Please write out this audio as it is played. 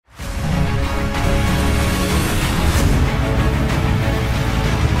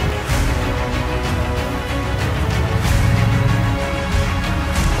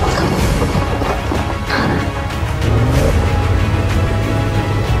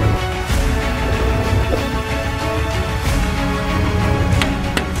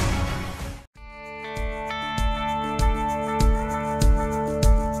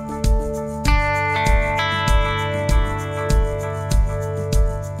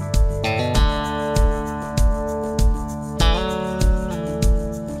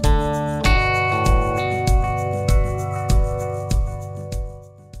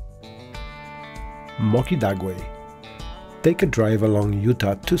Moki Dugway. Take a drive along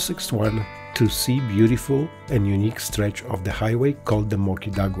Utah 261 to see beautiful and unique stretch of the highway called the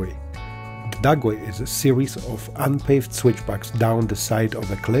Moki Dugway. The Dugway is a series of unpaved switchbacks down the side of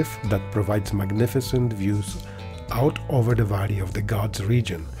a cliff that provides magnificent views out over the Valley of the Gods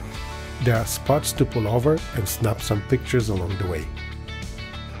region. There are spots to pull over and snap some pictures along the way.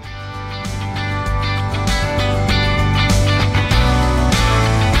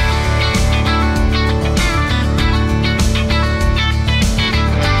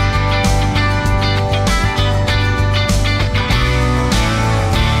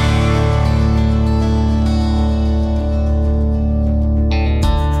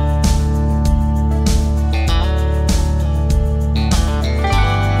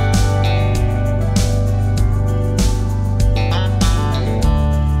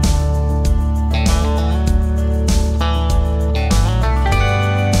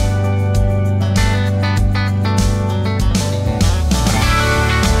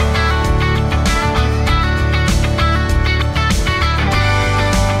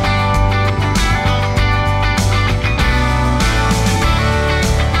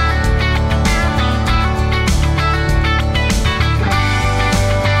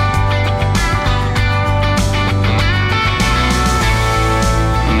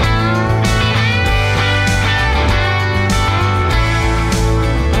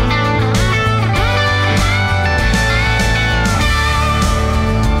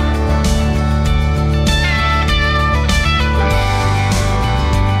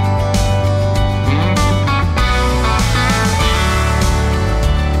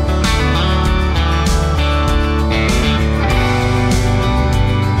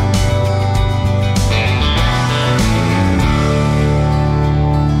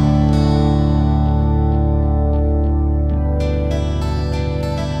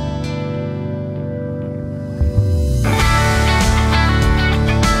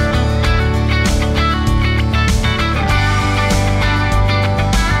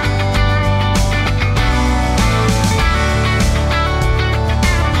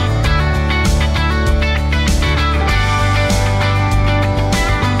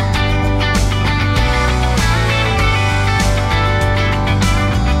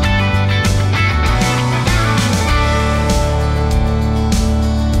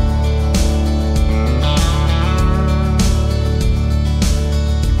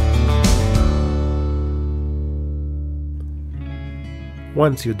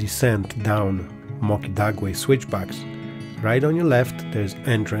 Once you descend down Moki Dugway switchbacks, right on your left there's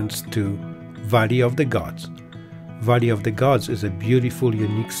entrance to Valley of the Gods. Valley of the Gods is a beautiful,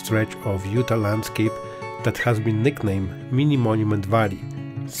 unique stretch of Utah landscape that has been nicknamed Mini Monument Valley.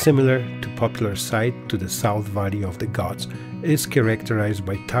 Similar to popular site to the South Valley of the Gods, it is characterized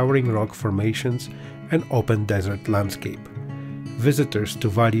by towering rock formations and open desert landscape. Visitors to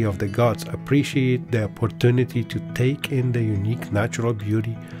Valley of the Gods appreciate the opportunity to take in the unique natural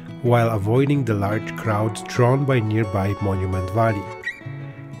beauty while avoiding the large crowds drawn by nearby Monument Valley.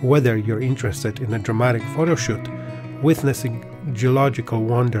 Whether you're interested in a dramatic photo shoot, witnessing geological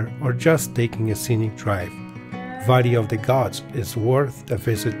wonder, or just taking a scenic drive, Valley of the Gods is worth a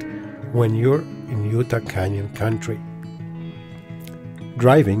visit when you're in Utah Canyon country.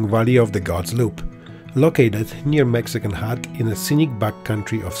 Driving Valley of the Gods Loop. Located near Mexican Hat in the scenic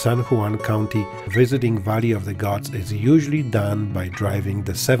backcountry of San Juan County, visiting Valley of the Gods is usually done by driving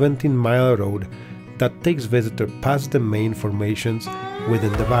the 17-mile road that takes visitors past the main formations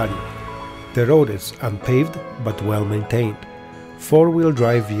within the valley. The road is unpaved but well maintained. Four-wheel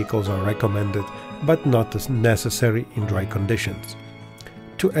drive vehicles are recommended but not as necessary in dry conditions.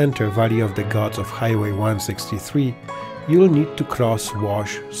 To enter Valley of the Gods of Highway 163, you'll need to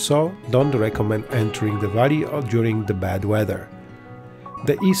cross-wash, so don't recommend entering the valley during the bad weather.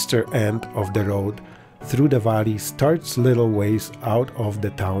 The eastern end of the road through the valley starts little ways out of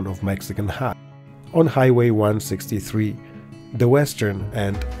the town of Mexican Hat. On Highway 163, the western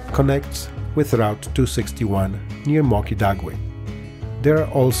end connects with Route 261 near Moki Dugway. There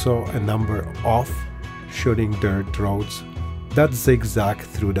are also a number of shooting dirt roads that zigzag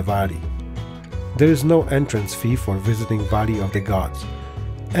through the valley. There is no entrance fee for visiting Valley of the Gods,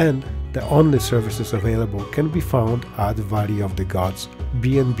 and the only services available can be found at Valley of the Gods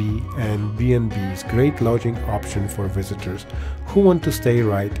B&B and B&B's great lodging option for visitors who want to stay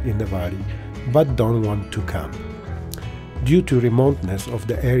right in the valley but don't want to camp. Due to remoteness of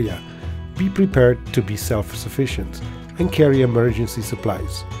the area, be prepared to be self-sufficient and carry emergency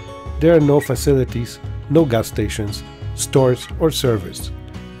supplies. There are no facilities, no gas stations, stores or service,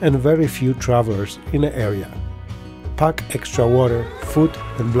 and very few travelers in the area. pack extra water, food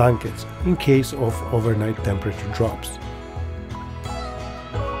and blankets in case of overnight temperature drops.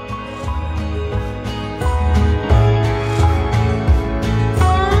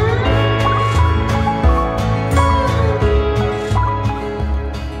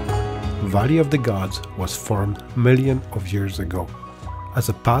 Valley of the Gods was formed millions of years ago as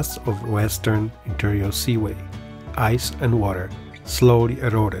a pass of western interior seaway. Ice and water slowly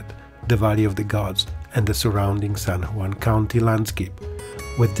eroded the Valley of the Gods and the surrounding San Juan County landscape,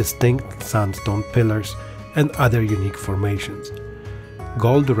 with distinct sandstone pillars and other unique formations.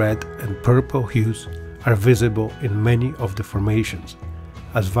 Gold, red, and purple hues are visible in many of the formations,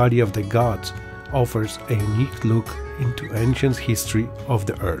 as Valley of the Gods offers a unique look into ancient history of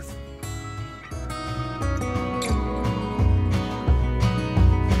the Earth.